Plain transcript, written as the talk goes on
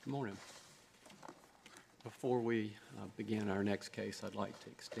Good morning. Before we begin our next case, I'd like to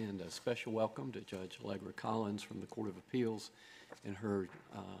extend a special welcome to Judge Allegra Collins from the Court of Appeals and her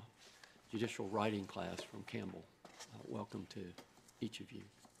judicial writing class from Campbell. Welcome to each of you.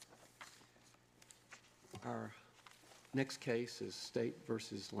 Our next case is State v.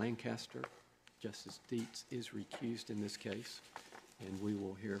 Lancaster. Justice Dietz is recused in this case, and we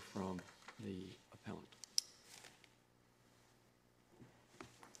will hear from the appellant.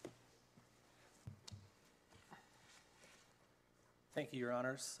 Thank you, Your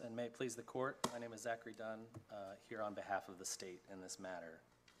Honors, and may it please the Court, my name is Zachary Dunn, here on behalf of the state in this matter.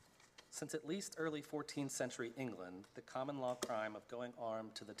 Since at least early 14th century England, the common law crime of going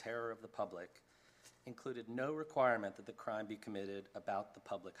armed to the terror of the public included no requirement that the crime be committed about the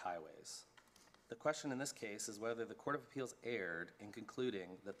public highways. The question in this case is whether the Court of Appeals erred in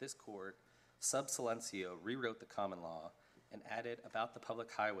concluding that this court, sub silentio, rewrote the common law and added about the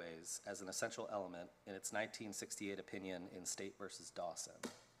public highways as an essential element in its 1968 opinion in State v. Dawson.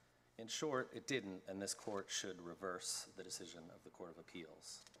 In short, it didn't, and this court should reverse the decision of the Court of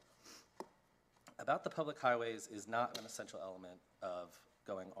Appeals. About the public highways is not an essential element of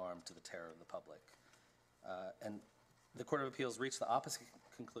going armed to the terror of the public. And the Court of Appeals reached the opposite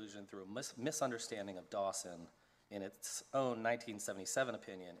conclusion through a misunderstanding of Dawson in its own 1977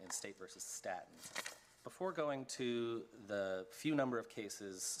 opinion in State v. Staten. Before going to the few number of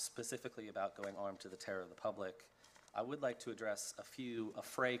cases specifically about going armed to the terror of the public, I would like to address a few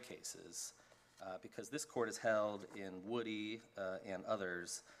affray cases because this court has held in Woody and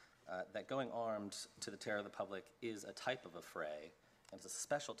others that going armed to the terror of the public is a type of affray, and it's a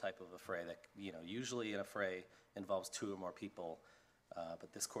special type of affray that, usually an affray involves two or more people,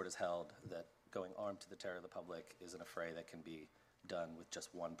 but this court has held that going armed to the terror of the public is an affray that can be done with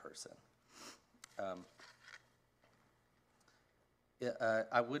just one person.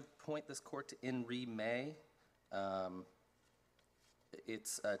 I would point this court to In Re May.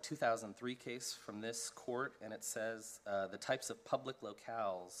 It's a 2003 case from this court, and it says the types of public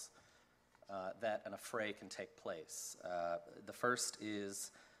locales that an affray can take place. The first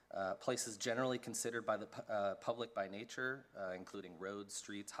is places generally considered by the public by nature, including roads,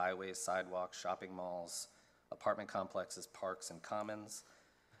 streets, highways, sidewalks, shopping malls, apartment complexes, parks, and commons.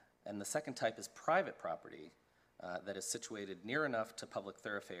 And the second type is private property that is situated near enough to public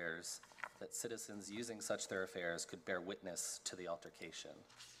thoroughfares that citizens using such thoroughfares could bear witness to the altercation.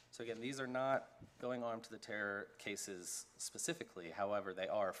 So again, these are not going armed to the terror cases specifically. However, they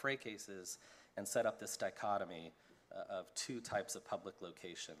are affray cases and set up this dichotomy of two types of public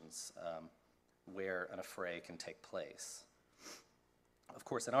locations where an affray can take place. Of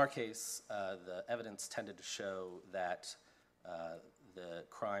course, in our case, the evidence tended to show that the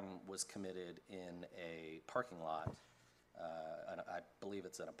crime was committed in a parking lot. I believe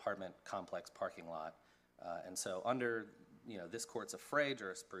it's an apartment complex parking lot. And so under this court's affray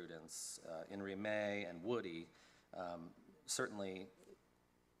jurisprudence, in Re May and Woody, certainly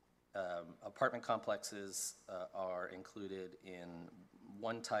apartment complexes are included in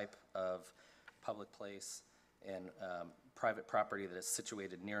one type of public place, and private property that is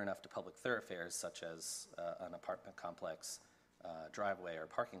situated near enough to public thoroughfares, such as an apartment complex, driveway, or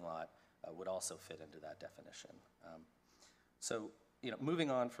parking lot, would also fit into that definition. So,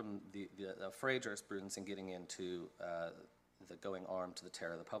 moving on from the affray jurisprudence and getting into the going armed to the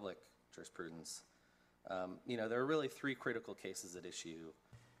terror of the public jurisprudence, there are really three critical cases at issue,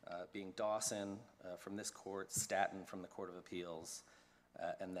 being Dawson from this court, Staten from the Court of Appeals,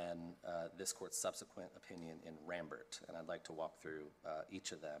 and then this court's subsequent opinion in Rambert. And I'd like to walk through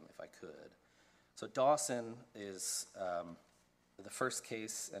each of them if I could. So Dawson is the first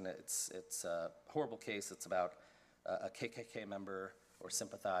case, and it's a horrible case. It's about a KKK member or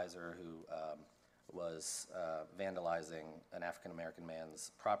sympathizer who was vandalizing an African-American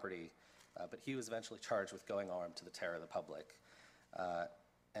man's property, but he was eventually charged with going armed to the terror of the public.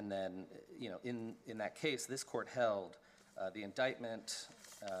 And then, in that case, this court held the indictment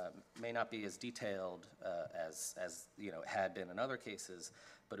may not be as detailed as it had been in other cases,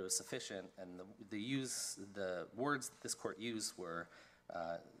 but it was sufficient. And the words that this court used were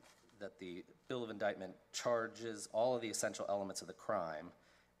that the bill of indictment charges all of the essential elements of the crime,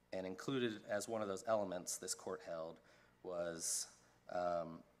 and included as one of those elements, this court held, was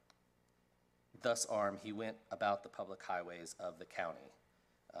thus armed, he went about the public highways of the county.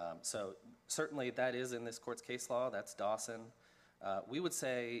 So certainly that is in this court's case law. That's Dawson. We would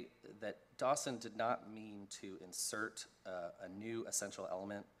say that Dawson did not mean to insert a new essential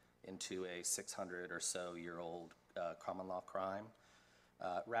element into a 600 or so year old common law crime.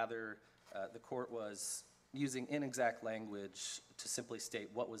 Rather, the court was using inexact language to simply state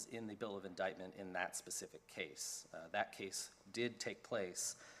what was in the bill of indictment in that specific case. That case did take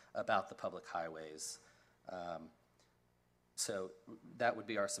place about the public highways. So that would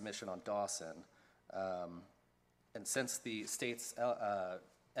be our submission on Dawson. And since the state's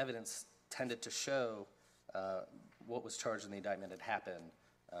evidence tended to show what was charged in the indictment had happened,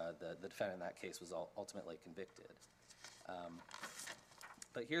 the defendant in that case was ultimately convicted.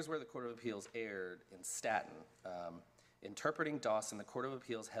 But here's where the Court of Appeals erred in Staten. Interpreting Dawson, the Court of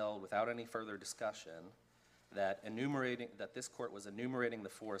Appeals held without any further discussion that this court was enumerating the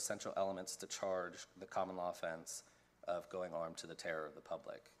 4 essential elements to charge the common law offense of going armed to the terror of the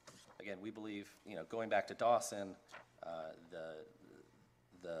public. Again, we believe, going back to Dawson,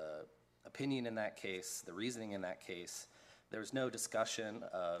 the opinion in that case, the reasoning in that case, there was no discussion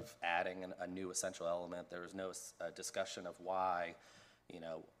of adding a new essential element. There was no discussion of why,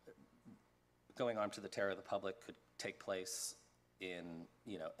 going armed to the terror of the public could take place in,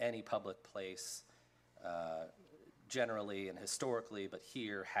 any public place, generally and historically, but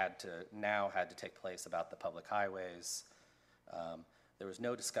here had to take place about the public highways. There was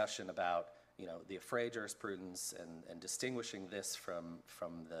no discussion about, the affray jurisprudence and distinguishing this from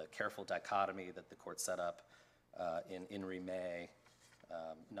the careful dichotomy that the court set up in In re Me.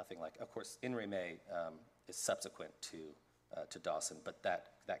 Nothing like, of course, In re Me is subsequent to Dawson, but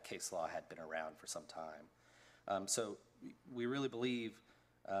that case law had been around for some time. So we really believe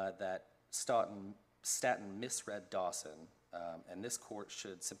that Staten misread Dawson, and this court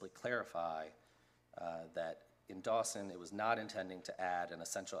should simply clarify that in Dawson it was not intending to add an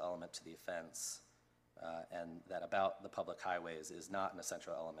essential element to the offense, and that about the public highways is not an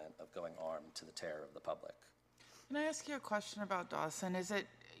essential element of going armed to the terror of the public. Can I ask you a question about Dawson? Is it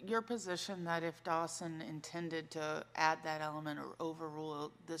your position that if Dawson intended to add that element or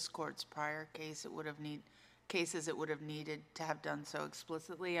overrule this court's prior case, it would have needed to have done so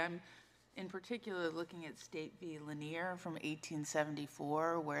explicitly? I'm in particular looking at State v. Lanier from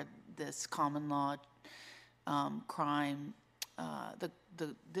 1874, where this common law crime,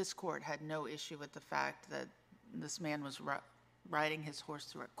 this court had no issue with the fact that this man was riding his horse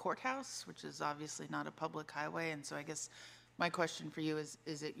through a courthouse, which is obviously not a public highway. And so I guess my question for you is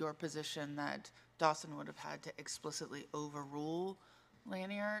it your position that Dawson would have had to explicitly overrule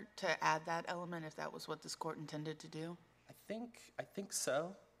Lanier to add that element if that was what this court intended to do? I think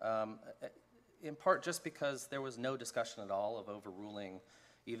so. In part just because there was no discussion at all of overruling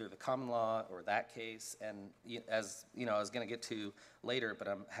either the common law or that case, and as I was going to get to later, but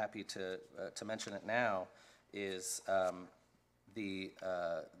I'm happy to mention it now, is the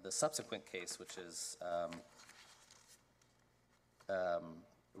subsequent case, which is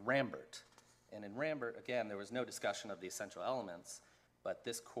Rambert. And in Rambert, again, there was no discussion of the essential elements, but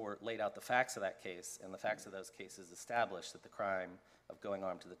this court laid out the facts of that case, and the facts of those cases established that the crime of going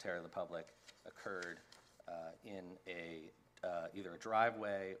armed to the terror of the public occurred in either a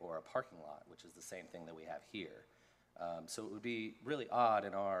driveway or a parking lot, which is the same thing that we have here. So it would be really odd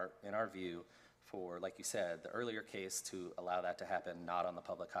in our view for, like you said, the earlier case to allow that to happen not on the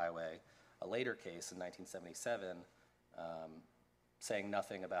public highway, a later case in 1977 saying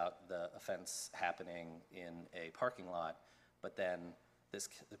nothing about the offense happening in a parking lot, but then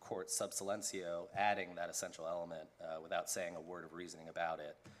the court sub silencio adding that essential element without saying a word of reasoning about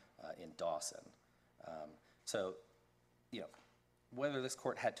it in Dawson. So, whether this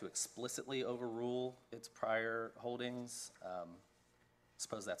court had to explicitly overrule its prior holdings, I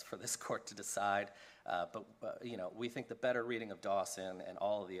suppose that's for this court to decide. But we think the better reading of Dawson and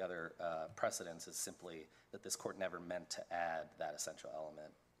all of the other precedents is simply that this court never meant to add that essential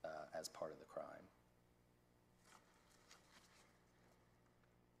element as part of the crime.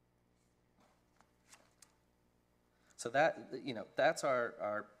 So that's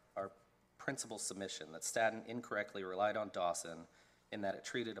our principal submission, that Staten incorrectly relied on Dawson in that it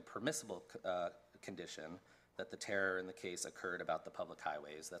treated a permissible condition that the terror in the case occurred about the public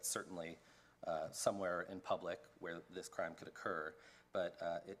highways. That's certainly somewhere in public where this crime could occur, but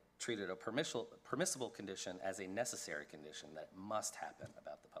it treated a permissible condition as a necessary condition that must happen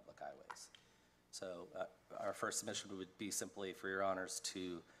about the public highways. So our first submission would be simply for your honors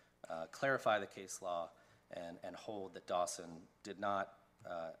to clarify the case law and hold that Dawson did not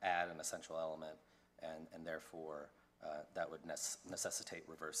add an essential element, and therefore that would necessitate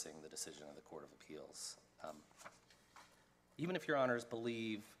reversing the decision of the Court of Appeals. Even if your honors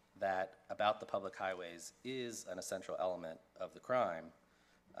believe that about the public highways is an essential element of the crime,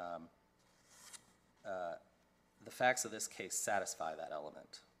 the facts of this case satisfy that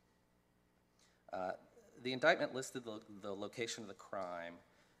element. The indictment listed the location of the crime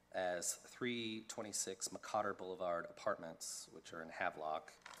as 326 McCotter Boulevard Apartments, which are in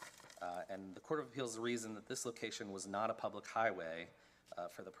Havelock. And the Court of Appeals reasoned that this location was not a public highway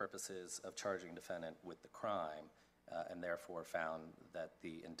for the purposes of charging defendant with the crime, and therefore found that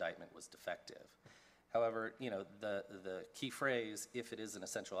the indictment was defective. However, the key phrase, if it is an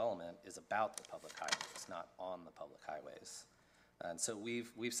essential element, is about the public highways, not on the public highways. And so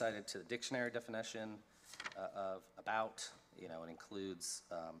we've cited to the dictionary definition of about, it includes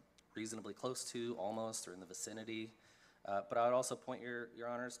reasonably close to, almost, or in the vicinity. But I would also point your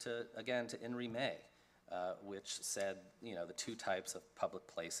honors to, again, to In re May, which said, the two types of public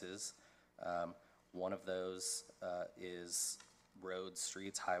places. One of those is roads,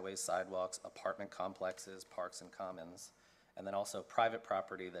 streets, highways, sidewalks, apartment complexes, parks and commons, and then also private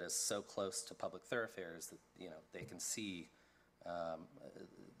property that is so close to public thoroughfares that, they can see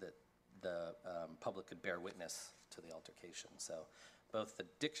that the public could bear witness to the altercation. So both the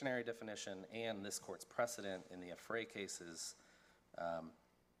dictionary definition and this court's precedent in the Affray cases,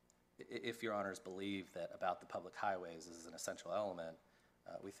 if your honors believe that about the public highways is an essential element,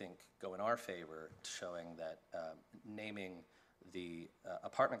 we think go in our favor, showing that naming the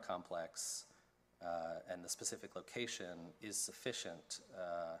apartment complex and the specific location is sufficient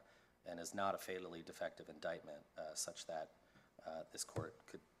and is not a fatally defective indictment, such that this court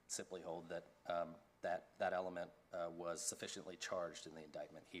could simply hold that that element was sufficiently charged in the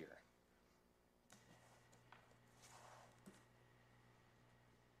indictment here.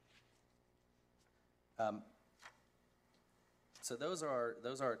 So those are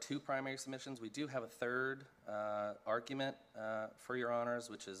our two primary submissions. We do have a third argument for your honors,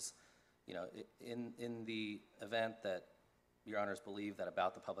 which is, in the event that your honors believe that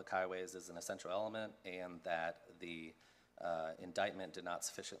about the public highways is an essential element and that the indictment did not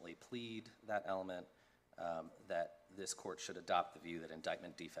sufficiently plead that element, that this court should adopt the view that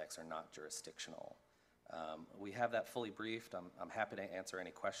indictment defects are not jurisdictional. We have that fully briefed. I'm happy to answer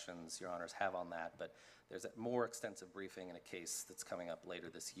any questions your honors have on that, but there's a more extensive briefing in a case that's coming up later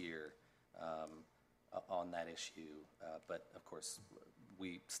this year on that issue. But of course,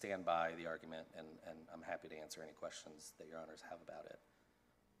 we stand by the argument, and I'm happy to answer any questions that your honors have about it.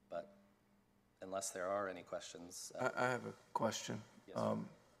 But unless there are any questions. I have a question. Yes, sir.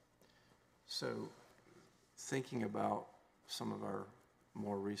 So thinking about some of our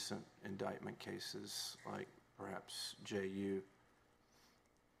more recent indictment cases, like perhaps JU,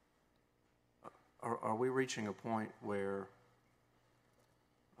 are we reaching a point where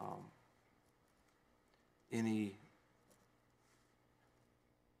any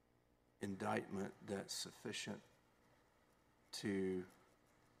indictment that's sufficient to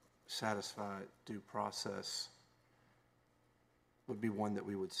satisfy due process would be one that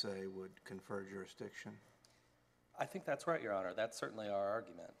we would say would confer jurisdiction? I think that's right, Your Honor. That's certainly our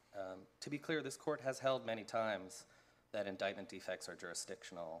argument. To be clear, this court has held many times that indictment defects are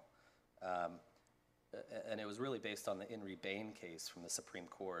jurisdictional. And it was really based on the In re Bain case from the Supreme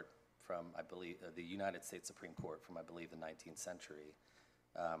Court from, I believe, the United States Supreme Court from, I believe, the 19th century.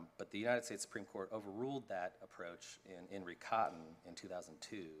 But the United States Supreme Court overruled that approach in re Cotton in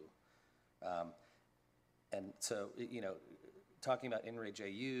 2002. And so, talking about In re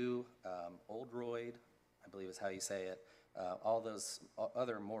JU, Oldroyd, I believe is how you say it, all those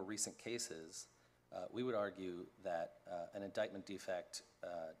other more recent cases, we would argue that an indictment defect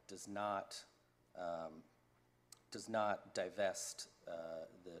does not divest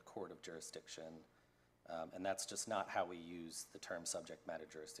the court of jurisdiction, and that's just not how we use the term subject matter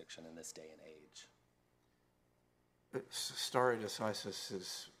jurisdiction in this day and age. Stare decisis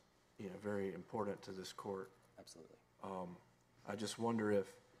is, very important to this court. Absolutely. I just wonder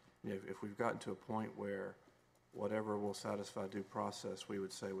if we've gotten to a point where whatever will satisfy due process we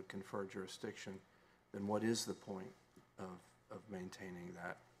would say would confer jurisdiction, then what is the point of maintaining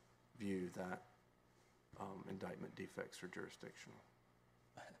that view that indictment defects are jurisdictional?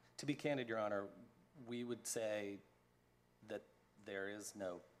 To be candid, Your Honor, we would say that there is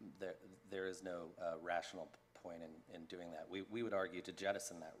no rational point in doing that. We would argue to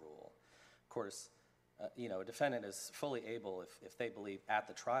jettison that rule. Of course, a defendant is fully able, if they believe at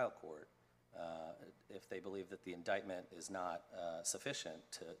the trial court, if they believe that the indictment is not sufficient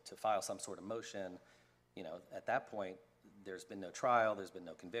to file some sort of motion, at that point, there's been no trial, there's been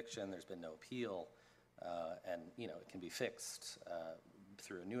no conviction, there's been no appeal, and, it can be fixed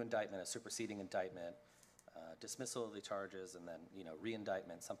through a new indictment, a superseding indictment, dismissal of the charges, and then,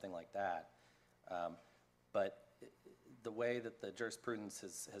 re-indictment, something like that. But the way that the jurisprudence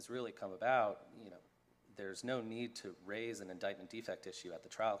has really come about, there's no need to raise an indictment defect issue at the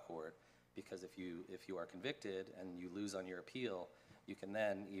trial court, because if you are convicted and you lose on your appeal, you can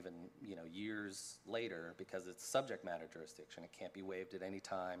then even, years later, because it's subject matter jurisdiction, it can't be waived at any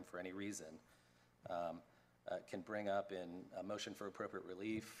time for any reason, can bring up in a motion for appropriate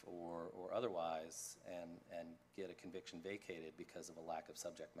relief or otherwise and get a conviction vacated because of a lack of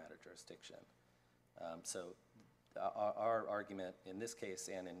subject matter jurisdiction. So our argument in this case,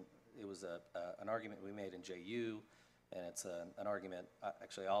 and it was an argument we made in JU, and it's an argument,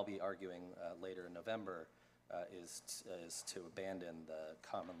 actually I'll be arguing later in November, is to abandon the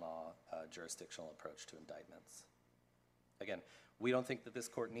common law jurisdictional approach to indictments. Again, we don't think that this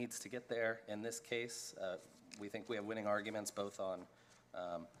court needs to get there in this case. We think we have winning arguments both on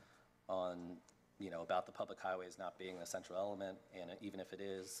about the public highways not being the central element, and even if it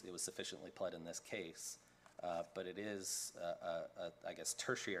is, it was sufficiently pled in this case. But it is, I guess,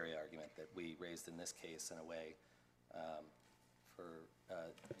 tertiary argument that we raised in this case in a way for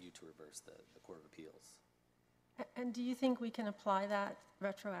you to reverse the Court of Appeals. And do you think we can apply that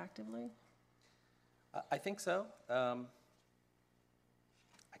retroactively? I think so. I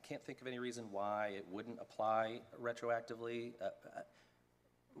can't think of any reason why it wouldn't apply retroactively.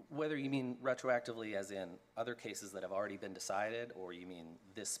 Whether you mean retroactively as in other cases that have already been decided, or you mean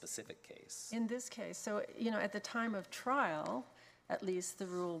this specific case? In this case, so, at the time of trial, at least the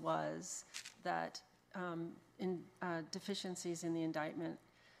rule was that deficiencies in the indictment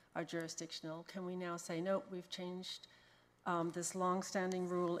are jurisdictional. Can we now say, nope, we've changed this longstanding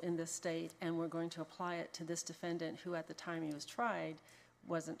rule in this state, and we're going to apply it to this defendant who, at the time he was tried,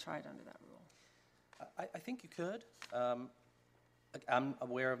 wasn't tried under that rule? I think you could. I'm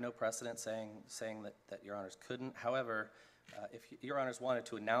aware of no precedent saying that Your Honors couldn't. However, if Your Honors wanted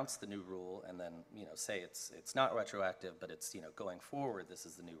to announce the new rule and then say it's not retroactive, but it's going forward, this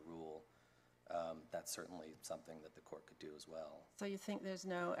is the new rule, that's certainly something that the court could do as well. So you think there's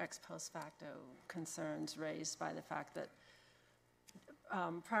no ex post facto concerns raised by the fact that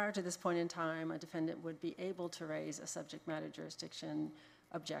prior to this point in time, a defendant would be able to raise a subject matter jurisdiction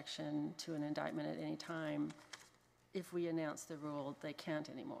objection to an indictment at any time? If we announce the rule, they can't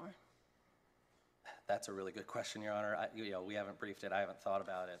anymore? That's a really good question, Your Honor. We haven't briefed it. I haven't thought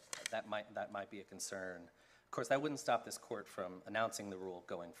about it. That might be a concern. Of course, that wouldn't stop this court from announcing the rule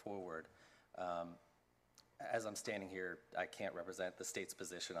going forward. As I'm standing here, I can't represent the state's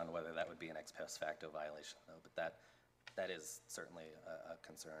position on whether that would be an ex post facto violation, though, but that is certainly a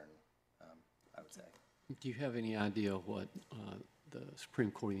concern, I would say. Do you have any idea what the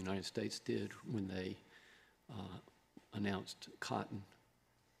Supreme Court of the United States did when they announced Cotton?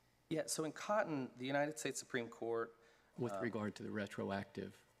 Yeah, so in Cotton, the United States Supreme Court... With regard to the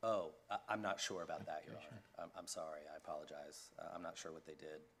retroactive? I'm not sure about that, Your Honor. I'm sorry, I apologize. I'm not sure what they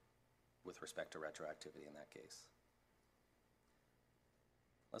did with respect to retroactivity in that case.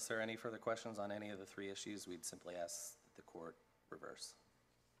 Unless there are any further questions on any of the three issues, we'd simply ask that the court reverse.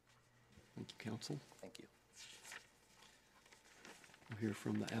 Thank you, counsel. Thank you. We'll hear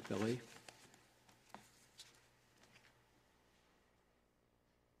from the appellee.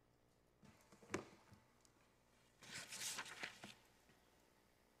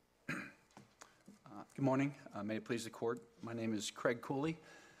 Good morning. May it please the court. My name is Craig Cooley.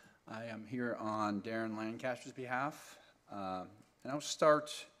 I am here on Darren Lancaster's behalf. And I'll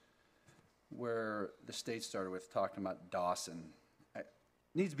start where the state started with talking about Dawson. It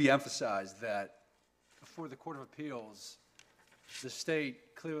needs to be emphasized that before the Court of Appeals, the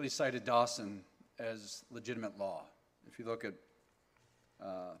state clearly cited Dawson as legitimate law. If you look at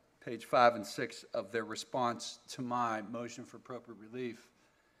page 5 and 6 of their response to my motion for appropriate relief,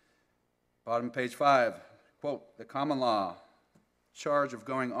 bottom of page 5, quote, the common law charge of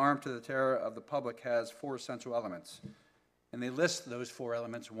going armed to the terror of the public has 4 essential elements. And they list those 4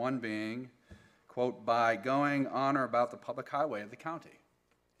 elements, one being, quote, by going on or about the public highway of the county.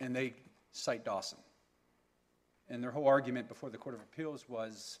 And they cite Dawson. And their whole argument before the Court of Appeals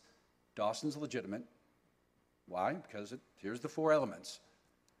was Dawson's legitimate. Why? Because here's the 4 elements.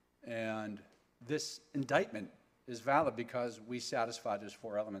 And this indictment is valid because we satisfied those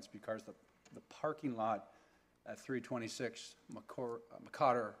 4 elements, because the parking lot at 326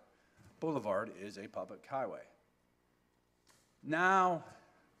 McCotter Boulevard is a public highway. Now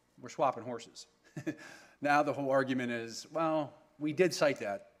we're swapping horses. Now the whole argument is, well, we did cite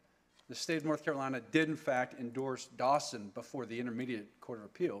that. The state of North Carolina did, in fact, endorse Dawson before the Intermediate Court of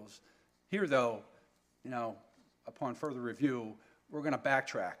Appeals. Here, though, upon further review, we're going to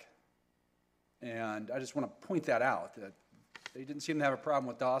backtrack. And I just want to point that out, that they didn't seem to have a problem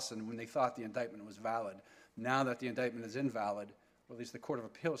with Dawson when they thought the indictment was valid. Now that the indictment is invalid, or at least the Court of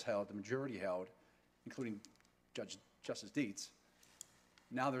Appeals held, the majority held, including Justice Dietz,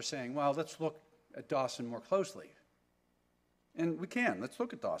 now they're saying, well, let's look at Dawson more closely. And we can. Let's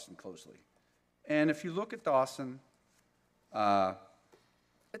look at Dawson closely. And if you look at Dawson,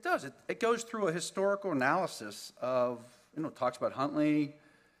 it does. It goes through a historical analysis of, it talks about Huntley.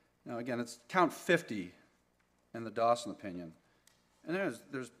 Again, it's count 50 in the Dawson opinion. And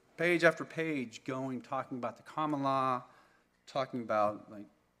there's page after page talking about the common law, talking about like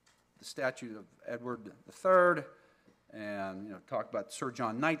the statute of Edward III, and talk about Sir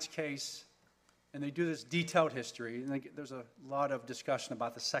John Knight's case. And they do this detailed history, and there's a lot of discussion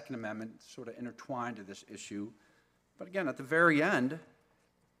about the Second Amendment sort of intertwined to this issue. But again, at the very end,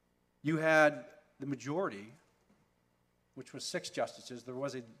 you had the majority, which was 6 justices. There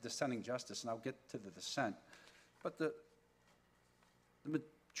was a dissenting justice, and I'll get to the dissent. But the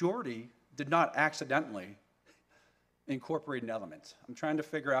majority did not accidentally incorporate an element. I'm trying to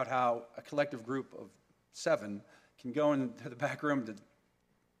figure out how a collective group of 7 can go into the back room to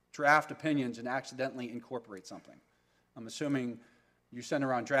draft opinions and accidentally incorporate something. I'm assuming you send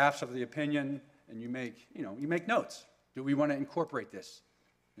around drafts of the opinion and you make notes. Do we want to incorporate this?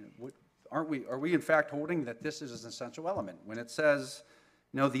 Are we in fact holding that this is an essential element? When it says,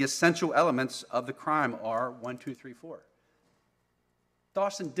 the essential elements of the crime are 1, 2, 3, 4.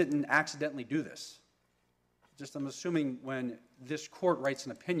 Dawson didn't accidentally do this. I'm assuming when this court writes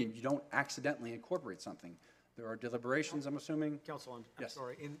an opinion, you don't accidentally incorporate something. There are deliberations, I'm assuming. Counsel, I'm Yes.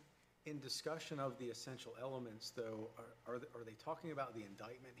 sorry. In discussion of the essential elements, though, are they talking about the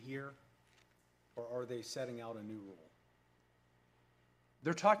indictment here, or are they setting out a new rule?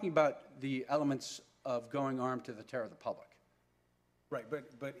 They're talking about the elements of going armed to the terror of the public. Right,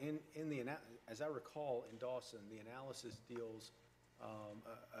 but in the as I recall in Dawson, the analysis deals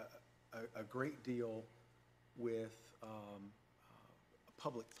a great deal with a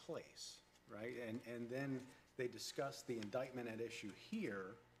public place, right? And then they discuss the indictment at issue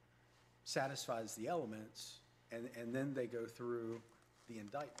here satisfies the elements, and then they go through the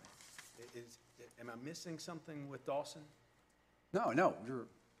indictment. Am I missing something with Dawson? No.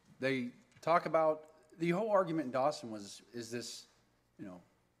 They talk about, the whole argument in Dawson is this,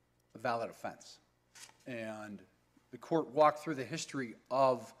 a valid offense? And the court walked through the history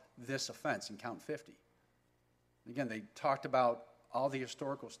of this offense in count 50. Again, they talked about all the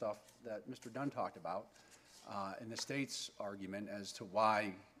historical stuff that Mr. Dunn talked about in the state's argument as to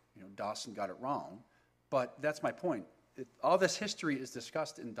why Dawson got it wrong. But that's my point. All this history is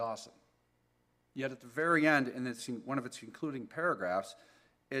discussed in Dawson. Yet at the very end, in one of its concluding paragraphs,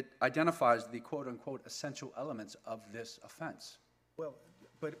 it identifies the quote-unquote essential elements of this offense. Well,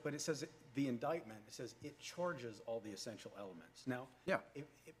 but it says the indictment, it says it charges all the essential elements. Now, Yeah.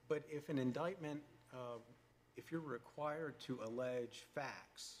 But if an indictment, if you're required to allege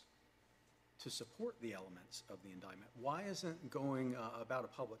facts to support the elements of the indictment, why isn't going about a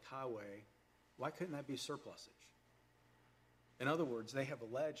public highway, why couldn't that be surplusage? In other words, they have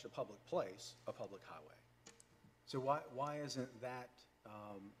alleged a public place, a public highway. So why isn't that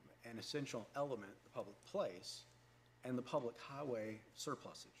an essential element, the public place, and the public highway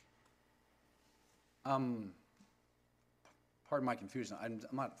surplusage? Pardon my confusion. I'm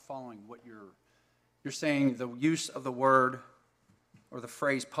not following what you're saying. The use of the word or the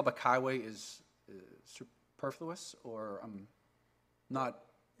phrase public highway is superfluous, or I'm not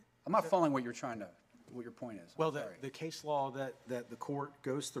following what what your point is. Well, Sorry. the case law that the court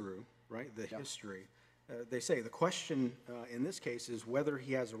goes through, right, the history, they say the question in this case is whether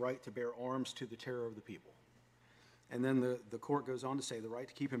he has a right to bear arms to the terror of the people. And then the court goes on to say the right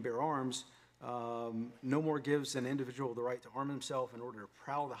to keep and bear arms no more gives an individual the right to arm himself in order to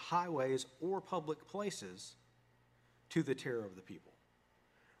prowl the highways or public places to the terror of the people,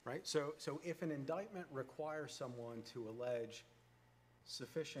 right? So if an indictment requires someone to allege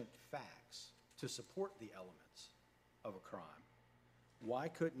sufficient facts to support the elements of a crime, why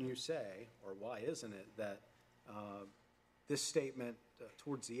couldn't you say, or why isn't it, that this statement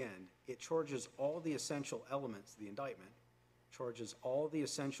towards the end, it charges all the essential elements, the indictment charges all the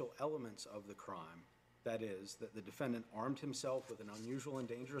essential elements of the crime, that is, that the defendant armed himself with an unusual and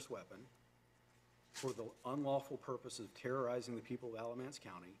dangerous weapon for the unlawful purpose of terrorizing the people of Alamance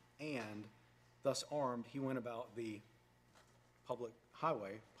County, and thus armed, he went about the public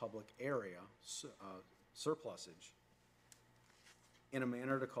highway, public area, surplusage, in a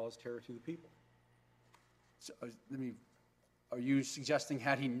manner to cause terror to the people. So, are you suggesting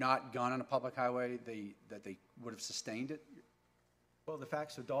had he not gone on a public highway, that they would have sustained it? Well, the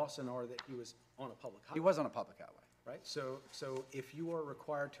facts of Dawson are that he was on a public highway. He was on a public highway. Right? So if you are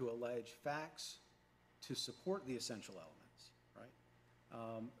required to allege facts to support the essential elements,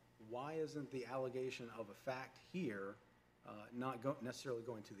 right, why isn't the allegation of a fact here not necessarily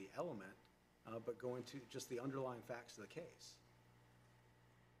going to the element, but go into just the underlying facts of the case.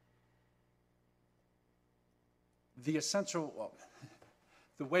 The essential, well,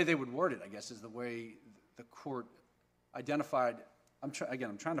 the way they would word it, I guess, is the way the court identified. I'm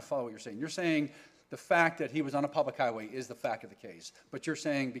trying to follow what you're saying. You're saying the fact that he was on a public highway is the fact of the case, but you're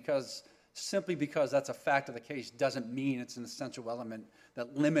saying simply because that's a fact of the case doesn't mean it's an essential element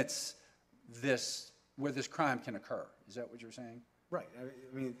that limits where this crime can occur. Is that what you're saying? Right.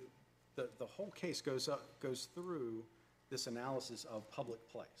 I mean, the whole case goes through this analysis of public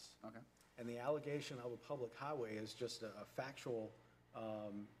place. Okay. And the allegation of a public highway is just a factual,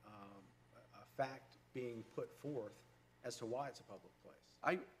 a fact being put forth as to why it's a public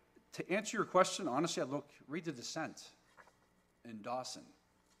place. To answer your question, honestly, read the dissent in Dawson.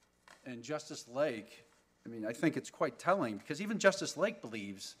 And Justice Lake, I mean, I think it's quite telling, because even Justice Lake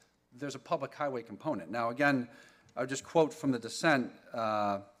believes there's a public highway component. Now, again, I'll just quote from the dissent.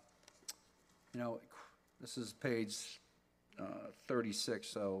 This is page 36,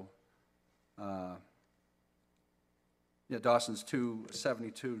 so, Dawson's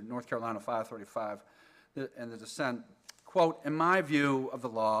 272, North Carolina 535, and the dissent, quote, "In my view of the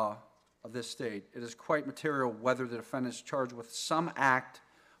law of this state, it is quite material whether the defendant is charged with some act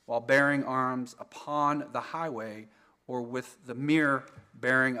while bearing arms upon the highway or with the mere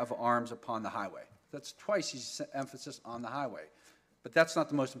bearing of arms upon the highway." That's twice he's emphasis on the highway. But that's not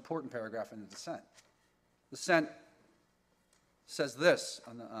the most important paragraph in the dissent. The dissent says this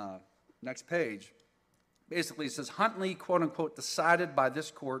on the next page. Basically, it says, Huntley, quote unquote, decided by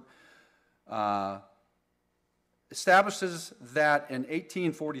this court, establishes that in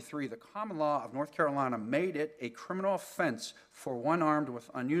 1843, the common law of North Carolina made it a criminal offense for one armed with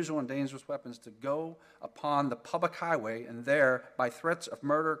unusual and dangerous weapons to go upon the public highway and there, by threats of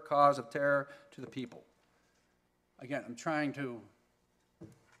murder, cause of terror to the people. Again, I'm trying to,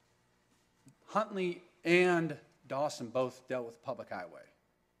 Huntley and Dawson both dealt with public highway.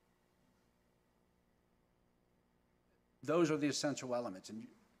 Those are the essential elements. And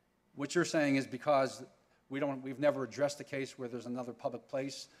what you're saying is because we've never addressed a case where there's another public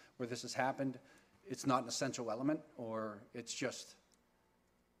place where this has happened, it's not an essential element, or it's just...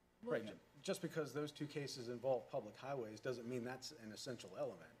 Right. Just because those two cases involve public highways doesn't mean that's an essential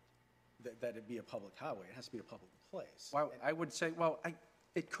element, that it be a public highway. It has to be a public place. Well, I would say,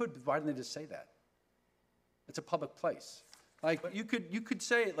 it could, why didn't they just say that? It's a public place. Like, you could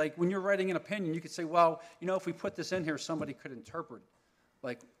say, like, when you're writing an opinion, you could say, well, if we put this in here, somebody could interpret,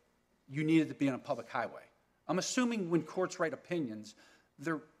 like, you need it to be on a public highway. I'm assuming when courts write opinions,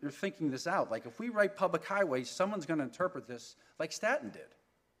 they're thinking this out. Like, if we write public highway, someone's going to interpret this like Staten did.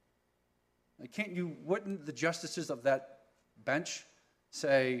 Like, wouldn't the justices of that bench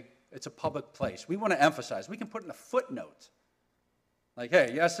say it's a public place? We want to emphasize. We can put in a footnote. Like,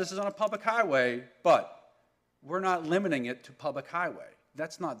 hey, yes, this is on a public highway, but we're not limiting it to public highway.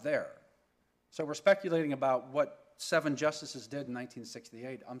 That's not there. So we're speculating about what 7 justices did in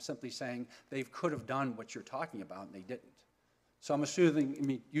 1968. I'm simply saying they could have done what you're talking about, and they didn't. So I'm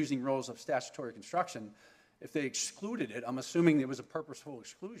assuming, using rules of statutory construction, if they excluded it, I'm assuming there was a purposeful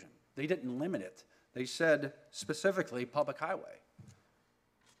exclusion. They didn't limit it. They said specifically public highway.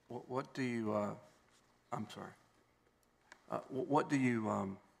 What do you, I'm sorry. What do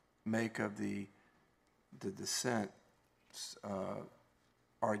you make of the dissent's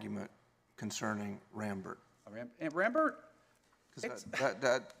argument concerning Rambert? And Rambert? Because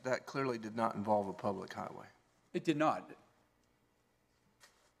that clearly did not involve a public highway. It did not.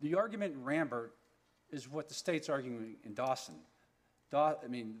 The argument in Rambert is what the state's arguing in Dawson.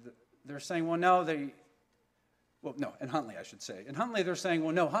 They're saying, well, no, in Huntley, I should say. In Huntley, they're saying,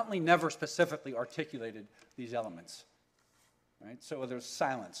 well, no, Huntley never specifically articulated these elements. Right? So there's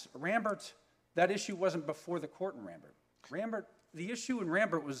silence. Rambert, that issue wasn't before the court in Rambert. The issue in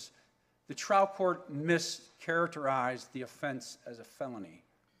Rambert was the trial court mischaracterized the offense as a felony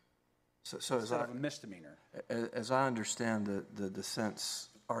instead of a misdemeanor. As I understand the dissent's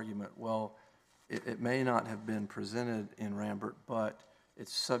argument, well, it may not have been presented in Rambert, but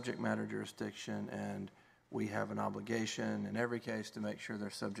it's subject matter jurisdiction, and we have an obligation in every case to make sure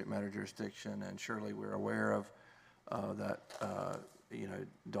there's subject matter jurisdiction, and surely we're aware of that,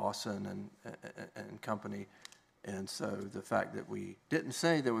 Dawson and company. And so the fact that we didn't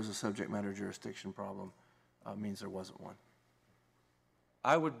say there was a subject matter jurisdiction problem means there wasn't one.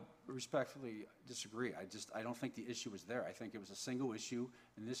 I would respectfully disagree. I don't think the issue was there. I think it was a single issue,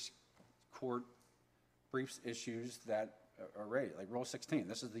 and this court briefs issues that are raised, like Rule 16.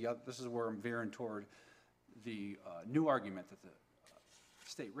 This is where I'm veering toward the new argument that the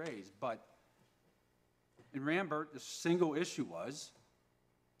state raised. But in Rambert, the single issue was,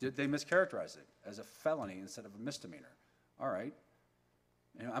 Did they mischaracterize it as a felony instead of a misdemeanor? All right.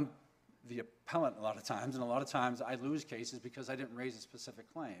 You know, I'm the appellant a lot of times, and a lot of times I lose cases because I didn't raise a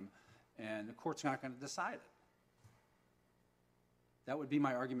specific claim, and the court's not going to decide it. That would be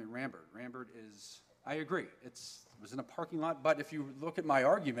my argument, Rambert. Rambert is, I agree, it was in a parking lot, but if you look at my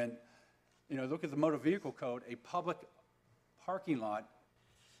argument, you know, look at the motor vehicle code, a public parking lot,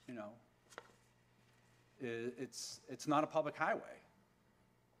 you know, it's not a public highway.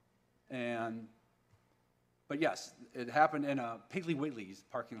 But yes, it happened in a Piggly Wiggly's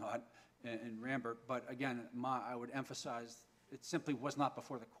parking lot in Rambert, but again, I would emphasize it simply was not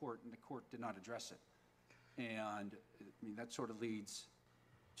before the court, and the court did not address it. And I mean, that sort of leads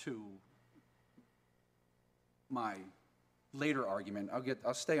to my later argument.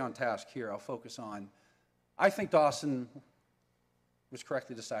 I'll stay on task here. I'll focus on, I think Dawson was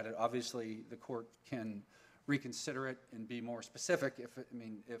correctly decided. Obviously, the court can reconsider it and be more specific if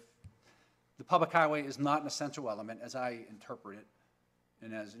the public highway is not an essential element, as I interpret it,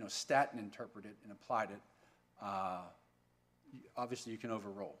 and as, you know, Statton interpreted it and applied it, obviously you can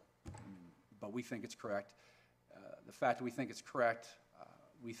overrule. But we think it's correct. The fact that we think it's correct,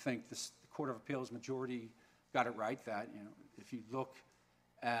 we think the Court of Appeals majority got it right, that, you know, if you look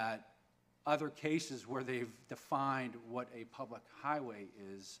at other cases where they've defined what a public highway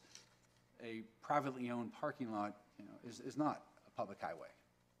is, a privately owned parking lot, you know, is not a public highway.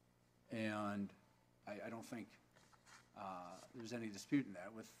 And I don't think there's any dispute in that.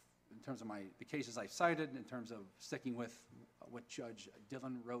 In terms of the cases I cited, in terms of sticking with what Judge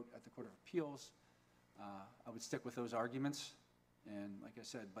Dillon wrote at the Court of Appeals, I would stick with those arguments. And like I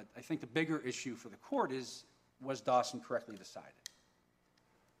said, but I think the bigger issue for the court is, was Dawson correctly decided?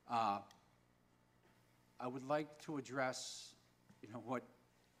 I would like to address, you know, what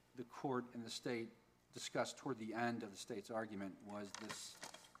the court and the state discussed toward the end of the state's argument was this,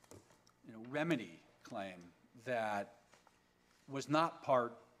 you know, remedy claim that was not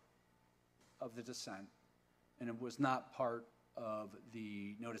part of the dissent, and it was not part of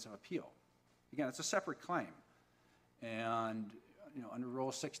the notice of appeal. Again, it's a separate claim. And, you know, under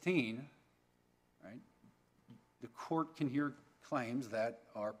Rule 16, right, the court can hear claims that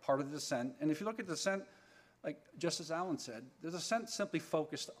are part of the dissent. And if you look at the dissent, like Justice Allen said, the dissent simply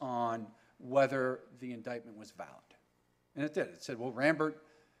focused on whether the indictment was valid. And it did. It said, well, Rambert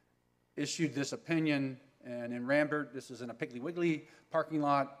issued this opinion, and in Rambert, this is in a Piggly Wiggly parking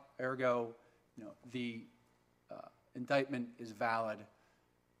lot, ergo, you know, the indictment is valid,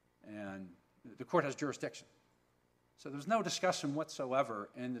 and the court has jurisdiction. So there's no discussion whatsoever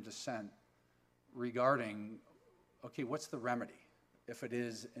in the dissent regarding, okay, what's the remedy if it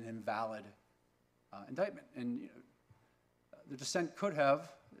is an invalid indictment? And you know, the dissent could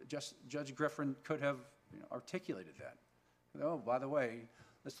have, Judge Griffin could have, you know, articulated that. Oh, by the way,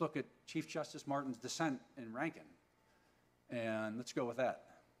 let's look at Chief Justice Martin's dissent in Rankin, and let's go with that.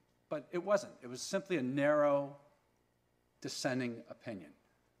 But it wasn't. It was simply a narrow dissenting opinion.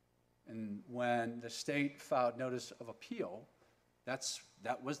 And when the state filed notice of appeal, that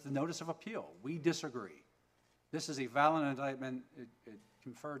was the notice of appeal. We disagree. This is a valid indictment. It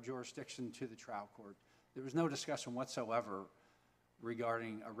conferred jurisdiction to the trial court. There was no discussion whatsoever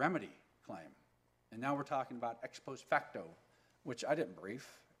regarding a remedy claim. And now we're talking about ex post facto, which I didn't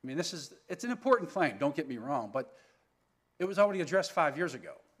brief. I mean, it's an important claim, don't get me wrong, but it was already addressed 5 years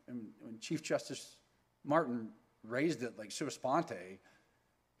ago. And when Chief Justice Martin raised it like sua sponte,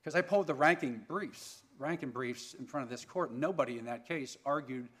 because I pulled the Rankin briefs in front of this court, and nobody in that case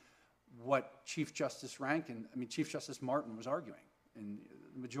argued what Chief Justice Martin was arguing. And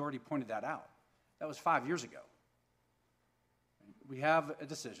the majority pointed that out. That was 5 years ago. We have a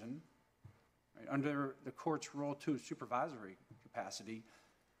decision, right, under the court's Rule 2 supervisory capacity.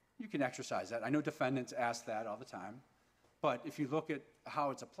 You can exercise that. I know defendants ask that all the time. But if you look at how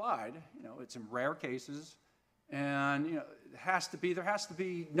it's applied, you know, it's in rare cases, and you know, there has to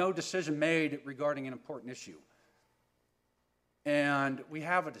be no decision made regarding an important issue. And we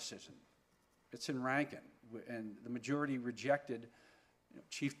have a decision. It's in Rankin, and the majority rejected, you know,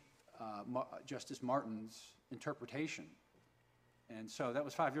 Chief Justice Martin's interpretation. And so that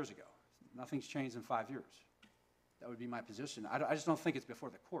was 5 years ago. Nothing's changed in 5 years. That would be my position. I just don't think it's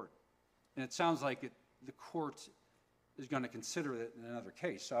before the court. And it sounds like the court is going to consider it in another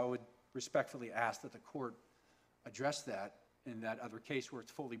case. So I would respectfully ask that the court address that in that other case where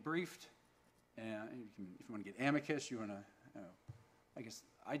it's fully briefed. And if you want to get amicus, you want to, you know,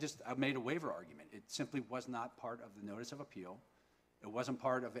 I guess I made a waiver argument. It simply was not part of the notice of appeal. It wasn't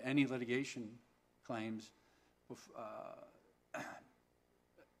part of any litigation claims before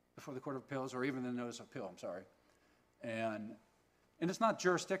the Court of Appeals or even the notice of appeal, I'm sorry. And And it's not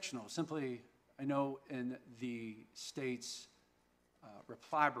jurisdictional, simply, I know in the state's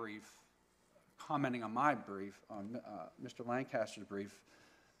reply brief, commenting on my brief, on Mr. Lancaster's brief,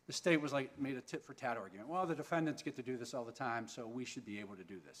 the state was like, made a tit for tat argument. Well, the defendants get to do this all the time, so we should be able to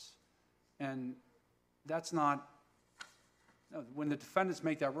do this. And that's not, no, when the defendants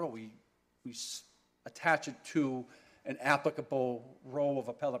make that rule, we attach it to an applicable role of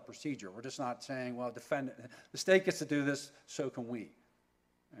appellate procedure. We're just not saying, well, the state gets to do this, so can we.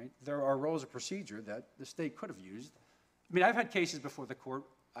 Right? There are roles of procedure that the state could have used. I mean, I've had cases before the court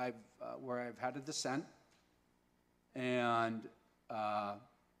where I've had a dissent, and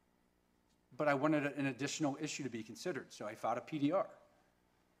but I wanted an additional issue to be considered, so I filed a PDR,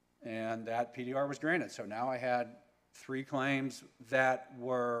 and that PDR was granted. So now I had 3 claims that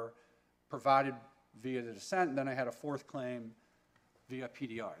were provided via the dissent, and then I had a 4th claim via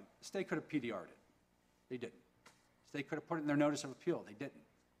PDR. The state could have PDR'd it. They didn't. The state could have put it in their notice of appeal. They didn't.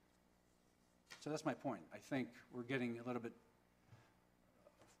 So that's my point. I think we're getting a little bit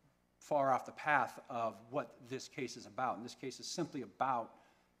far off the path of what this case is about. And this case is simply about,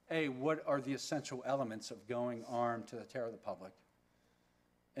 A, what are the essential elements of going armed to the terror of the public?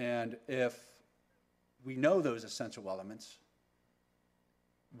 And if we know those essential elements,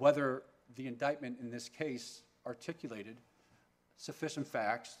 whether the indictment in this case articulated sufficient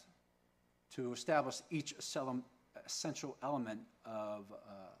facts to establish each essential element of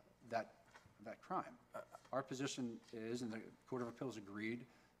that crime. Our position is, and the Court of Appeals agreed,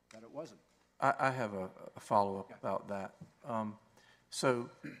 that it wasn't. I have a follow-up about that. So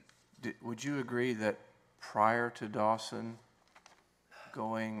would you agree that prior to Dawson,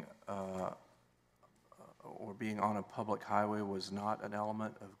 going or being on a public highway was not an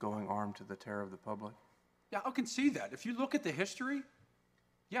element of going armed to the terror of the public? Yeah, I'll concede that. If you look at the history,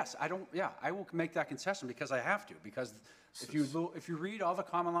 yes, I will make that concession because I have to. Because if you read all the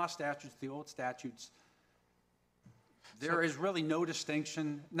common law statutes, the old statutes, there is really no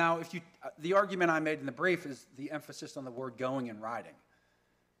distinction. Now, the argument I made in the brief is the emphasis on the word going and riding.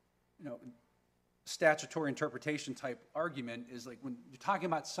 You know, statutory interpretation type argument is like when you're talking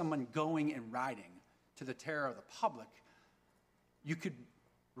about someone going and riding to the terror of the public, you could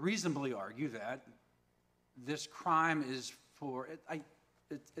reasonably argue that this crime is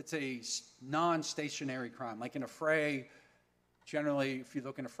it's a non-stationary crime. Like in a fray, generally, if you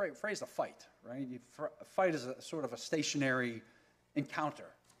look in a fray is a fight, right? A fight is a sort of a stationary encounter.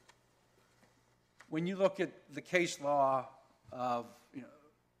 When you look at the case law of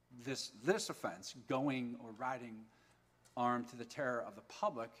this offense, going or riding armed to the terror of the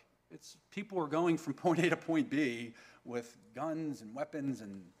public, it's people are going from point A to point B with guns and weapons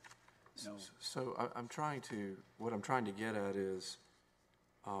and, you know. So what I'm trying to get at is,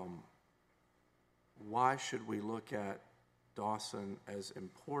 why should we look at Dawson as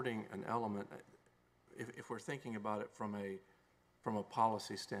importing an element, if we're thinking about it from a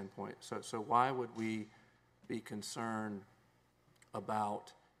policy standpoint? So why would we be concerned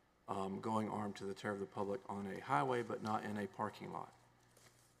about going armed to the terror of the public on a highway but not in a parking lot?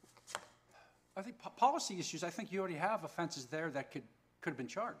 I think policy issues, I think you already have offenses there that could have been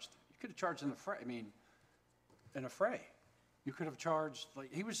charged. You could have charged in a fray. I mean, in a fray. You could have charged,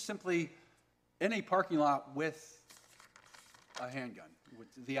 like, he was simply in a parking lot with a handgun, with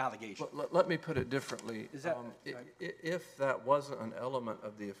the allegation. Let me put it differently. Is that, if that wasn't an element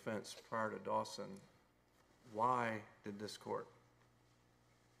of the offense prior to Dawson, why did this court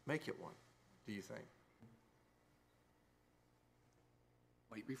make it one, do you think?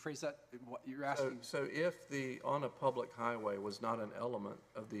 Wait, rephrase that. What you're asking? So if on a public highway was not an element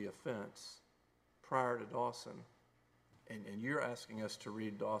of the offense prior to Dawson, and you're asking us to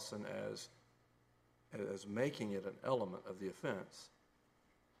read Dawson as making it an element of the offense,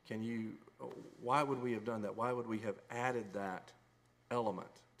 why would we have done that? Why would we have added that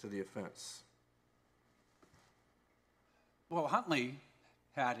element to the offense? Well, Huntley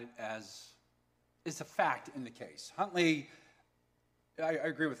had it as a fact in the case. Huntley, I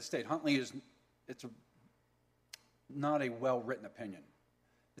agree with the state. Huntley it's not a well-written opinion.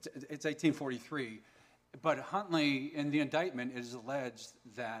 It's 1843, but Huntley, in the indictment, it is alleged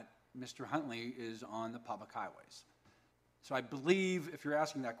that Mr. Huntley is on the public highways. So I believe, if you're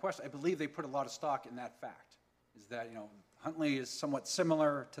asking that question, I believe they put a lot of stock in that fact, is that, Huntley is somewhat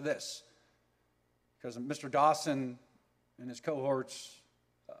similar to this, because Mr. Dawson and his cohorts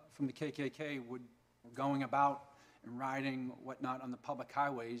from the KKK were going about and riding whatnot on the public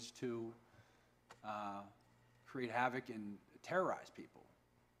highways to create havoc and terrorize people.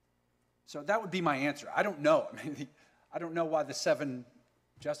 So that would be my answer. I don't know. I mean, I don't know why the 7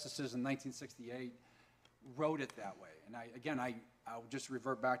 justices in 1968 wrote it that way. And I I'll just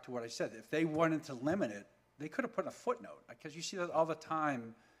revert back to what I said. If they wanted to limit it, they could have put a footnote, because you see that all the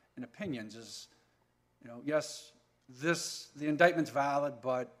time in opinions is, yes, the indictment's valid,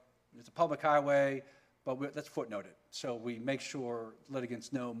 but it's a public highway, but let's footnote it. So we make sure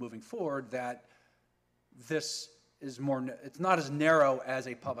litigants know moving forward that this is it's not as narrow as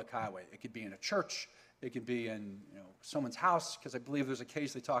a public highway. It could be in a church, it could be in, someone's house, because I believe there's a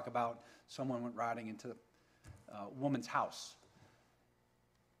case they talk about someone went riding into a woman's house.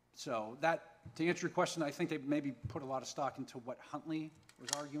 So to answer your question, I think they maybe put a lot of stock into what Huntley was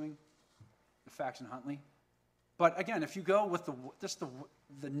arguing, the facts in Huntley. But again, if you go with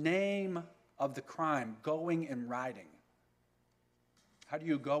the name of the crime, going and riding, how do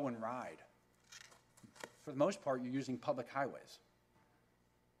you go and ride? For the most part, you're using public highways,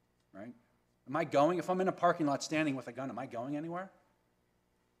 right? If I'm in a parking lot standing with a gun, am I going anywhere?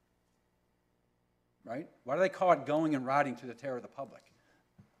 Right? Why do they call it going and riding to the terror of the public?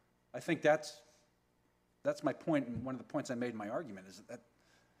 I think that's my point, and one of the points I made in my argument is that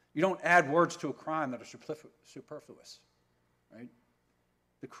you don't add words to a crime that are superfluous, right?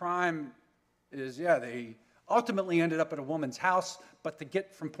 The crime is, they ultimately ended up at a woman's house, but to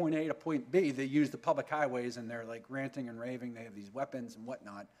get from point A to point B, they use the public highways, and they're like ranting and raving. They have these weapons and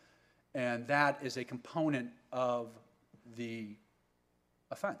whatnot, and that is a component of the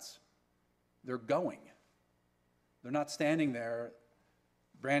offense. They're going. They're not standing there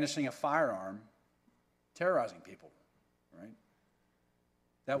brandishing a firearm, terrorizing people, right?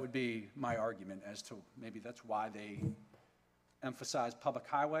 That would be my argument as to maybe that's why they emphasized public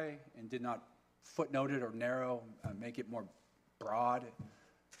highway and did not footnote it or make it more broad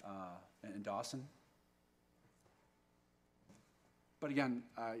in Dawson. But again,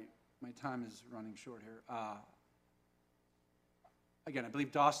 my time is running short here. Again, I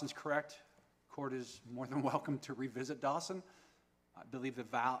believe Dawson's correct. Court is more than welcome to revisit Dawson. I believe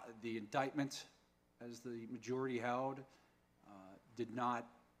the indictment, as the majority held,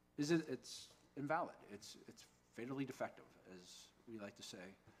 it's invalid. It's fatally defective, as we like to say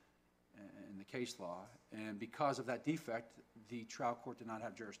in the case law. And because of that defect, the trial court did not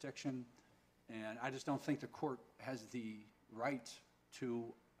have jurisdiction. And I just don't think the court has the right to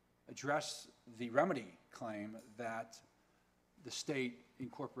address the remedy claim that the state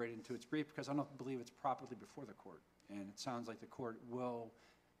incorporated into its brief, because I don't believe it's properly before the court. And it sounds like the court will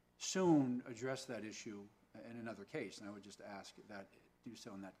soon address that issue in another case, and I would just ask that it do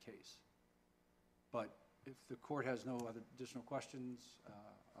so in that case. But if the court has no other additional questions,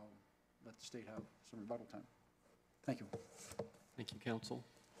 I'll let the state have some rebuttal time. Thank you. Thank you, counsel.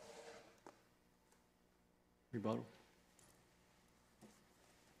 Rebuttal.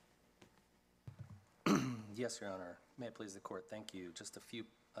 Yes, Your Honor. May it please the court, thank you. Just a few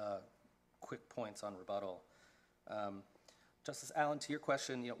quick points on rebuttal. Justice Allen, to your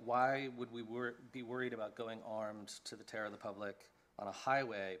question, why would we be worried about going armed to the terror of the public on a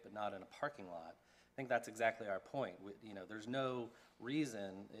highway but not in a parking lot? I think that's exactly our point. There's no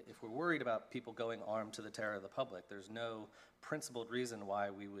reason, if we're worried about people going armed to the terror of the public, there's no principled reason why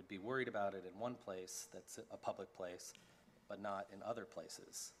we would be worried about it in one place that's a public place but not in other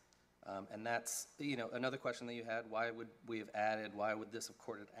places. And that's, another question that you had, why would this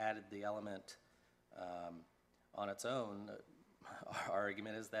court have added the element on its own? Our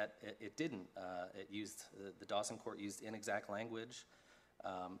argument is that it didn't. The Dawson court used inexact language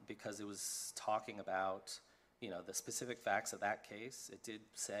because it was talking about, the specific facts of that case. It did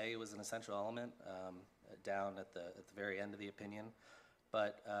say it was an essential element down at the very end of the opinion.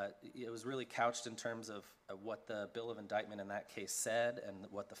 But it was really couched in terms of what the bill of indictment in that case said and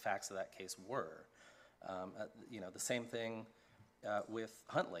what the facts of that case were. The same thing with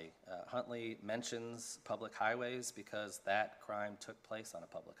Huntley. Huntley mentions public highways because that crime took place on a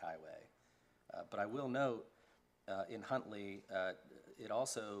public highway. But I will note in Huntley, it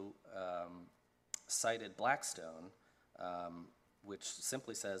also cited Blackstone, which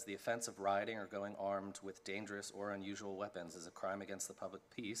simply says the offense of riding or going armed with dangerous or unusual weapons is a crime against the public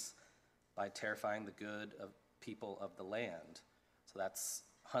peace by terrifying the good of people of the land. So that's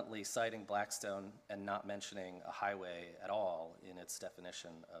Huntley citing Blackstone and not mentioning a highway at all in its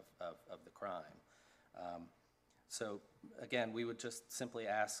definition of the crime. So again, we would just simply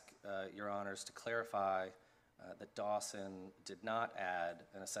ask your honors to clarify that Dawson did not add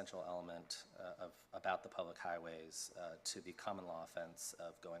an essential element about the public highways to the common law offense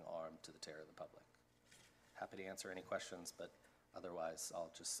of going armed to the terror of the public. Happy to answer any questions, but otherwise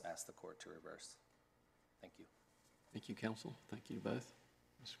I'll just ask the court to reverse. Thank you. Thank you, counsel. Thank you both.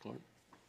 Mr. Clark.